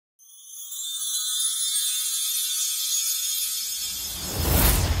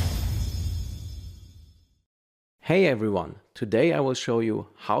Hey everyone, today I will show you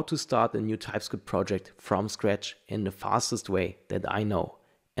how to start a new TypeScript project from scratch in the fastest way that I know.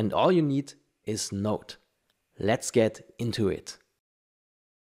 And all you need is Node. Let's get into it.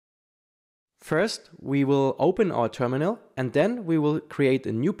 First, we will open our terminal and then we will create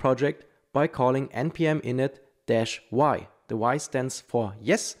a new project by calling npm init-y. The y stands for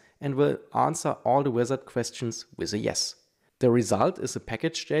yes and will answer all the wizard questions with a yes. The result is a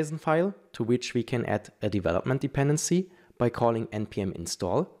package.json file to which we can add a development dependency by calling npm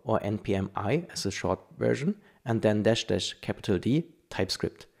install or npm I as a short version and then --D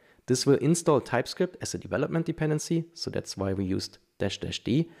TypeScript. This will install TypeScript as a development dependency, so that's why we used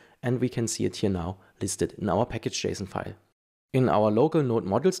 --D, and we can see it here now listed in our package.json file. In our local node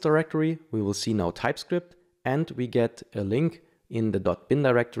modules directory, we will see now TypeScript, and we get a link in the .bin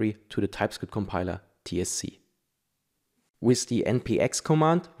directory to the TypeScript compiler tsc. With the npx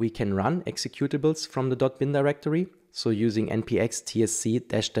command, we can run executables from the .bin directory. So using npx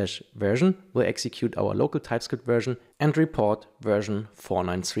tsc-version will execute our local TypeScript version and report version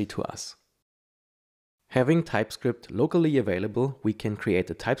 493 to us. Having TypeScript locally available, we can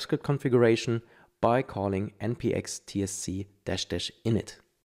create a TypeScript configuration by calling npx tsc-init.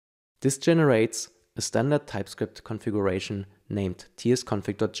 This generates a standard TypeScript configuration named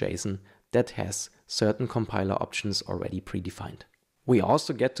tsconfig.json that has certain compiler options already predefined. We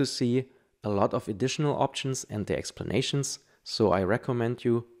also get to see a lot of additional options and their explanations, so I recommend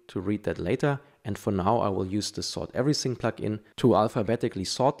you to read that later, and for now I will use the Sort Everything plugin to alphabetically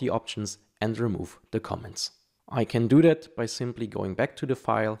sort the options and remove the comments. I can do that by simply going back to the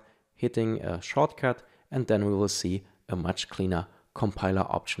file, hitting a shortcut, and then we will see a much cleaner compiler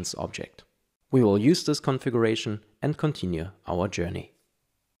options object. We will use this configuration and continue our journey.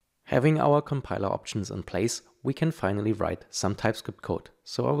 Having our compiler options in place, we can finally write some TypeScript code.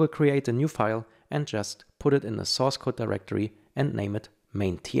 So I will create a new file and just put it in the source code directory and name it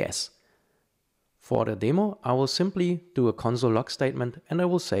main.ts. For the demo, I will simply do a console log statement and I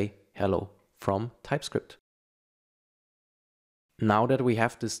will say hello from TypeScript. Now that we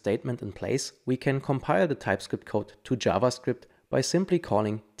have this statement in place, we can compile the TypeScript code to JavaScript by simply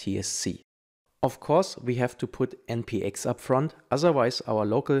calling tsc. Of course, we have to put npx up front, otherwise our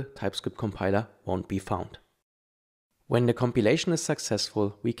local TypeScript compiler won't be found. When the compilation is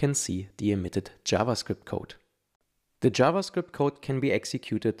successful, we can see the emitted JavaScript code. The JavaScript code can be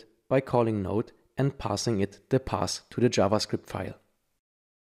executed by calling node and passing it the path to the JavaScript file.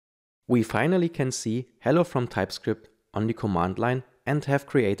 We finally can see hello from TypeScript on the command line and have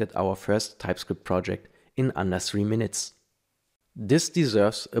created our first TypeScript project in under 3 minutes. This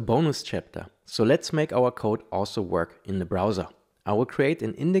deserves a bonus chapter, so let's make our code also work in the browser. I will create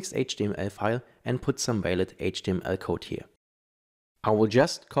an index.html file and put some valid HTML code here. I will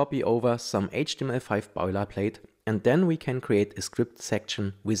just copy over some HTML5 boilerplate and then we can create a script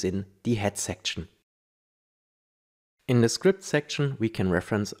section within the head section. In the script section we can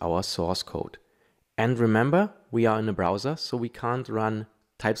reference our source code. And remember, we are in a browser, so we can't run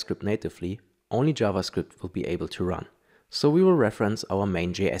TypeScript natively, only JavaScript will be able to run. So we will reference our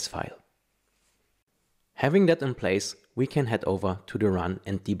main.js file. Having that in place, we can head over to the run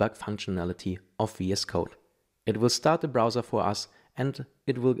and debug functionality of VS Code. It will start the browser for us and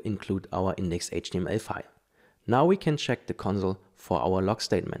it will include our index.html file. Now we can check the console for our log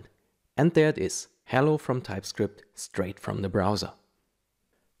statement. And there it is, hello from TypeScript straight from the browser.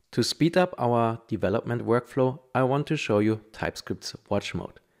 To speed up our development workflow, I want to show you TypeScript's watch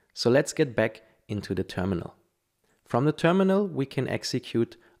mode. So let's get back into the terminal. From the terminal, we can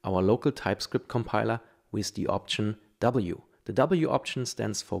execute our local TypeScript compiler with the option W. The W option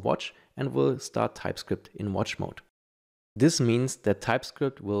stands for watch and will start TypeScript in watch mode. This means that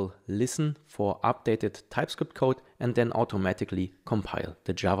TypeScript will listen for updated TypeScript code and then automatically compile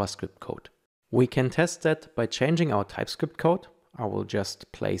the JavaScript code. We can test that by changing our TypeScript code. I will just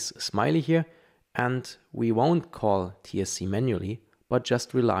place a smiley here and we won't call tsc manually, but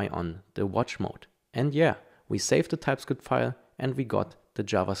just rely on the watch mode. And yeah, we saved the TypeScript file and we got the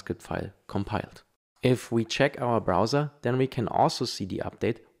JavaScript file compiled. If we check our browser, then we can also see the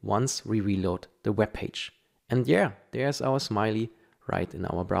update once we reload the web page. And yeah, there's our smiley right in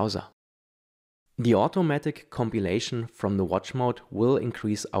our browser. The automatic compilation from the watch mode will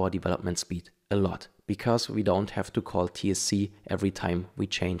increase our development speed a lot because we don't have to call tsc every time we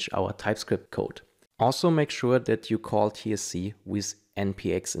change our TypeScript code. Also make sure that you call tsc with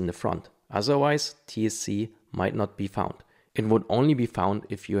npx in the front. Otherwise, tsc might not be found. It would only be found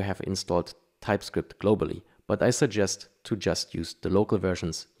if you have installed TypeScript globally, but I suggest to just use the local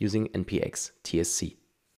versions using npx tsc.